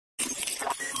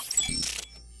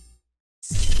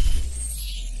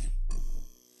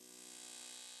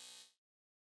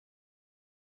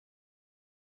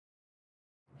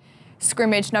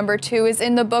Scrimmage number 2 is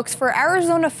in the books for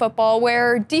Arizona football,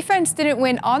 where defense didn't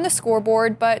win on the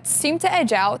scoreboard but seemed to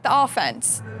edge out the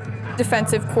offense.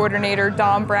 Defensive coordinator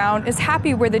Don Brown is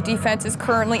happy where the defense is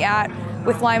currently at,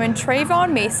 with lineman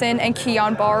Trayvon Mason and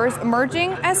Keon Bars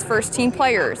emerging as first-team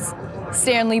players.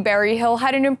 Stanley Berryhill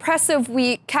had an impressive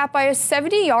week, capped by a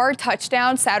 70-yard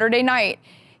touchdown Saturday night.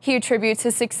 He attributes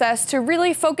his success to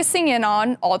really focusing in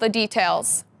on all the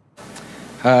details.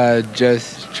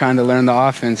 Just trying to learn the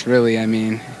offense, really. I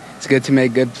mean, it's good to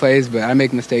make good plays, but I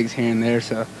make mistakes here and there,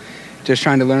 so just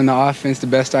trying to learn the offense the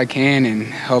best I can and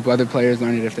help other players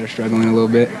learn it if they're struggling a little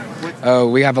bit.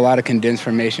 We have a lot of condensed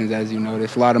formations, as you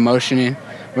noticed, a lot of motioning.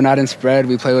 We're not in spread.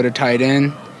 We play with a tight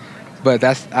end, but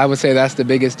I would say that's the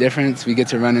biggest difference. We get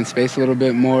to run in space a little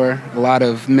bit more, a lot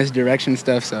of misdirection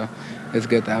stuff, so it's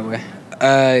good that way.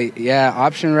 Yeah,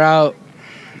 option route,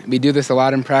 we do this a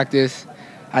lot in practice.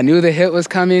 I knew the hit was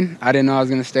coming. I didn't know I was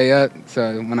going to stay up,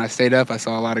 so when I stayed up, I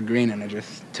saw a lot of green, and I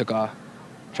just took off.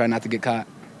 Try not to get caught.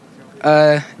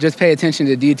 Just pay attention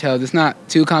to details. It's not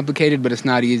too complicated, but it's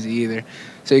not easy either.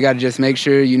 So you got to just make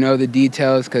sure you know the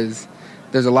details, because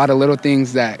there's a lot of little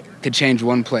things that could change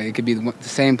one play. It could be the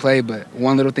same play, but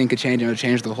one little thing could change, and it'll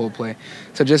change the whole play.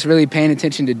 So just really paying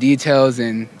attention to details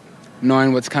and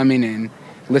knowing what's coming and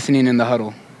listening in the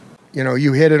huddle. You know,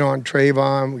 you hit it on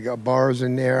Trayvon. We got Bars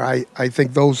in there. I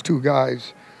think those two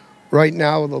guys right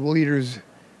now are the leaders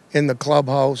in the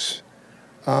clubhouse.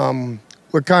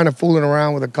 We're kind of fooling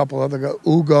around with a couple other guys.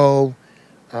 Ugo,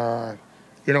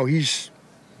 you know, he's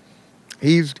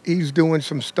doing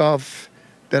some stuff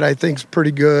that I think's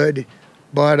pretty good.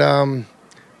 But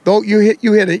though you hit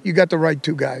it, you got the right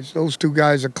two guys. Those two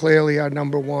guys are clearly our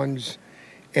number ones.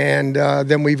 And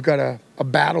then we've got a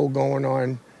battle going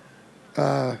on.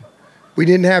 We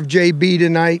didn't have JB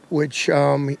tonight, which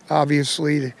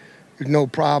obviously there's no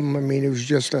problem. I mean, it was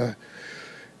just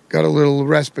got a little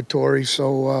respiratory,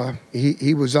 so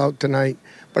he was out tonight.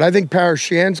 But I think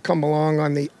Parashan's come along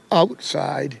on the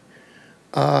outside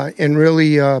and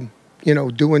really, you know,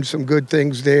 doing some good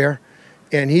things there.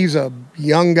 And he's a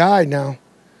young guy now,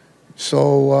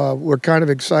 so we're kind of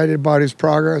excited about his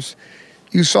progress.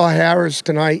 You saw Harris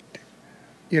tonight.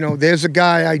 You know, there's a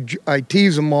guy, I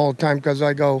tease him all the time because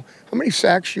I go, how many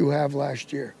sacks you have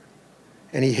last year?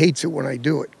 And he hates it when I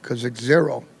do it because it's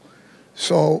 0.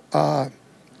 So,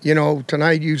 you know,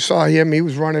 tonight you saw him. He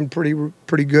was running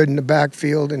pretty good in the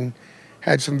backfield and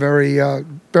had some very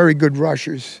good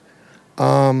rushers.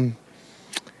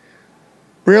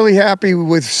 Really happy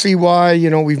with CY. You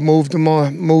know, we've moved him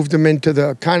into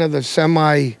the kind of the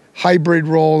semi-hybrid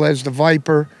role as the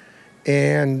Viper,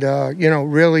 and you know,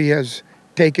 really has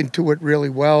taken to it really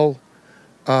well.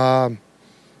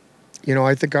 You know,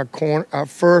 I think our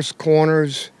first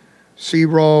corners,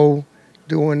 C-Row,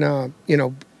 doing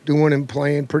and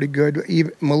playing pretty good.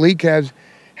 Even Malik has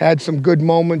had some good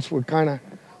moments. We're kind of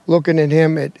looking at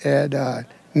him at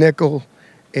nickel,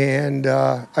 and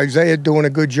Isaiah doing a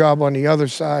good job on the other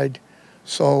side.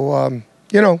 So,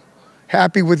 you know,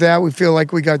 happy with that. We feel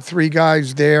like we got 3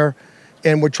 guys there,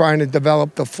 and we're trying to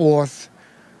develop the 4th.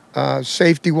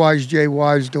 Safety-wise, Jay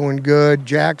Wise doing good.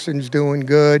 Jackson's doing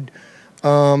good.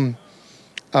 Again,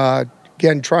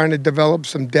 trying to develop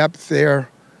some depth there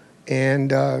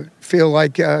and feel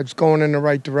like it's going in the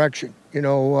right direction. You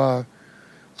know,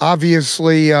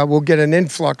 obviously we'll get an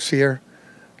influx here,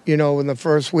 you know, in the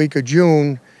first week of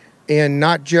June, and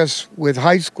not just with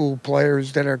high school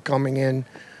players that are coming in,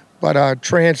 but a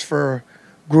transfer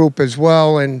group as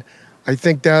well. And I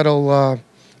think that'll,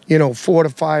 you know,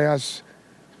 fortify us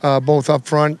both up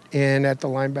front and at the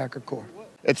linebacker core.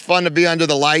 It's fun to be under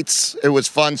the lights. It was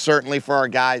fun, certainly, for our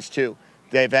guys, too.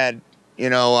 They've had, you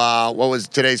know, what was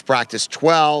today's practice?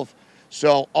 12.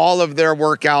 So all of their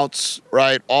workouts,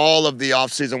 right, all of the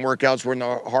off-season workouts were in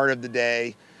the heart of the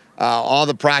day. All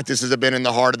the practices have been in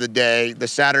the heart of the day. The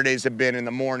Saturdays have been in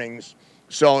the mornings.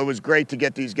 So it was great to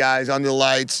get these guys under the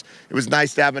lights. It was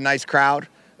nice to have a nice crowd.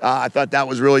 I thought that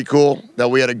was really cool, that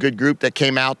we had a good group that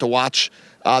came out to watch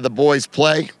the boys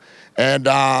play. And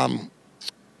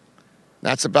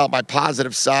that's about my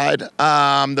positive side.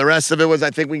 The rest of it was,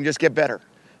 I think we can just get better.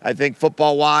 I think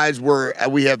football-wise, we're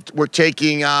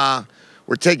taking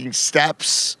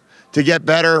steps to get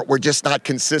better. We're just not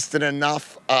consistent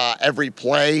enough every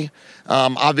play.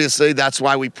 Obviously, that's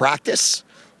why we practice.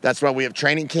 That's why we have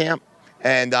training camp.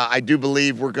 And I do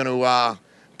believe we're going to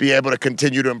be able to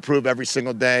continue to improve every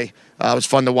single day. It was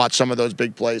fun to watch some of those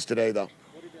big plays today, though.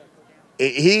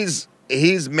 He's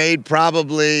made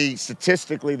probably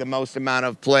statistically the most amount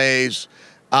of plays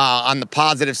on the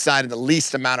positive side and the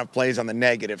least amount of plays on the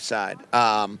negative side.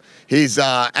 And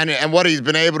what he's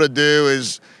been able to do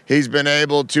is he's been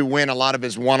able to win a lot of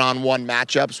his one-on-one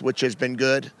matchups, which has been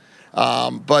good.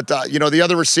 You know, the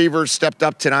other receivers stepped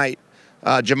up tonight.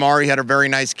 Jamari had a very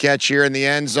nice catch here in the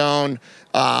end zone.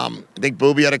 I think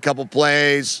Booby had a couple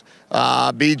plays.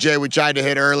 BJ, we tried to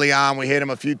hit early on. We hit him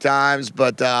a few times,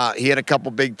 but he had a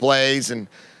couple big plays. And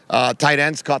tight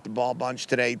ends caught the ball a bunch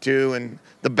today, too. And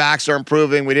the backs are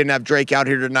improving. We didn't have Drake out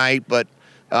here tonight, but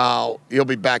he'll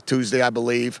be back Tuesday, I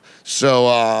believe. So,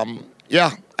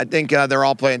 yeah, I think they're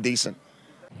all playing decent.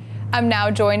 I'm now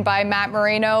joined by Matt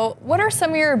Moreno. What are some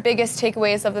of your biggest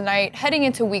takeaways of the night heading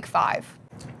into Week 5?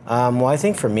 Well, I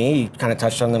think for me, you kind of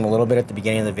touched on them a little bit at the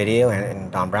beginning of the video,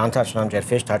 and Don Brown touched on them, Jed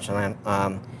Fish touched on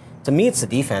them. To me, it's the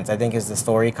defense, I think, is the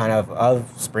story kind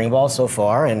of spring ball so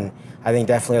far, and I think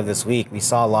definitely of this week. We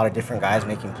saw a lot of different guys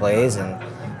making plays, and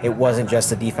it wasn't just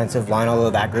the defensive line, although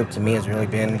that group to me has really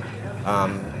been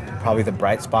probably the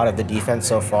bright spot of the defense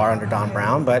so far under Don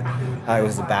Brown, but it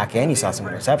was the back end. You saw some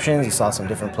interceptions, you saw some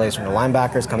different plays from the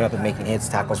linebackers coming up and making hits,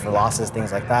 tackles for losses,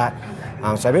 things like that.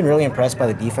 So I've been really impressed by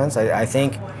the defense. I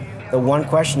think the one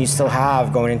question you still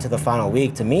have going into the final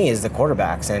week, to me, is the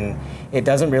quarterbacks. And it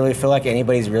doesn't really feel like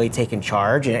anybody's really taking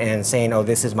charge and saying, oh,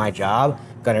 this is my job.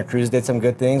 Gunnar Cruz did some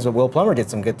good things, but Will Plummer did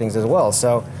some good things as well.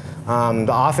 So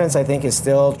the offense, I think, is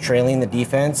still trailing the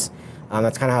defense.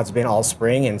 That's kind of how it's been all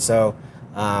spring. And so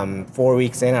 4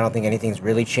 weeks in, I don't think anything's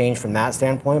really changed from that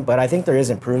standpoint. But I think there is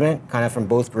improvement kind of from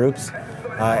both groups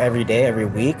every day, every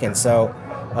week. And so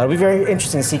it'll be very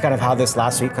interesting to see kind of how this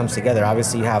last week comes together.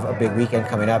 Obviously, you have a big weekend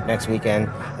coming up next weekend,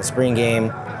 the spring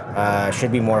game.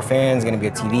 Should be more fans, going to be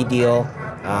a TV deal.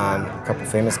 A couple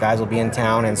famous guys will be in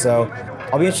town. And so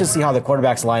I'll be interested to see how the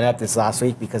quarterbacks line up this last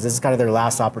week, because this is kind of their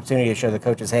last opportunity to show the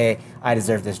coaches, hey, I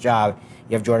deserve this job.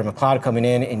 You have Jordan McLeod coming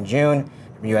in June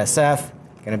from USF.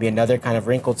 Going to be another kind of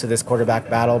wrinkle to this quarterback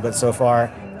battle, but so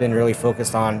far been really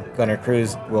focused on Gunnar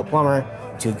Cruz, Will Plummer,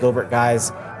 two Gilbert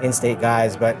guys, in-state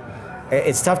guys, but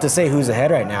it's tough to say who's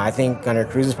ahead right now. I think Gunnar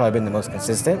Cruz has probably been the most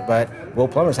consistent, but Will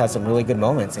Plummer's had some really good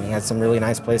moments, and he had some really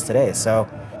nice plays today. So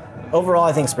overall,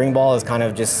 I think spring ball is kind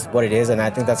of just what it is, and I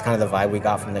think that's kind of the vibe we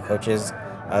got from the coaches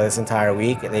this entire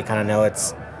week. They kind of know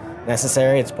it's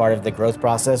necessary, it's part of the growth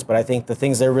process, but I think the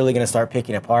things they're really going to start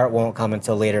picking apart won't come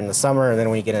until later in the summer, and then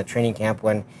when you get in a training camp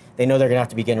when they know they're going to have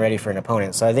to be getting ready for an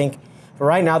opponent. So I think for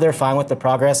right now, they're fine with the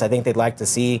progress. I think they'd like to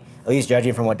see, at least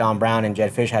judging from what Don Brown and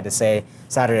Jed Fish had to say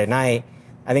Saturday night,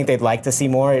 I think they'd like to see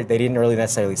more. They didn't really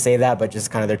necessarily say that, but just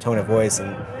kind of their tone of voice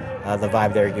and the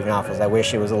vibe they were giving off was, I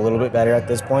wish it was a little bit better at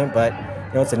this point, but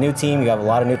you know, it's a new team. You have a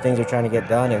lot of new things you're trying to get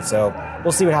done, and so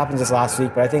we'll see what happens this last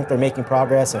week, but I think they're making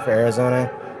progress, and for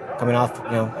Arizona, coming off,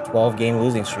 you know, a 12-game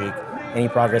losing streak, any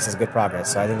progress is good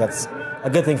progress. So I think that's a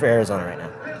good thing for Arizona right now.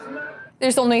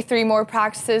 There's only 3 more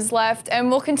practices left, and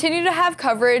we'll continue to have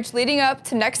coverage leading up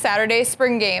to next Saturday's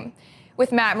spring game.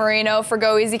 With Matt Moreno for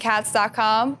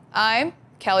GOAZCATS.com, I'm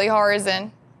Kelly Horyczun.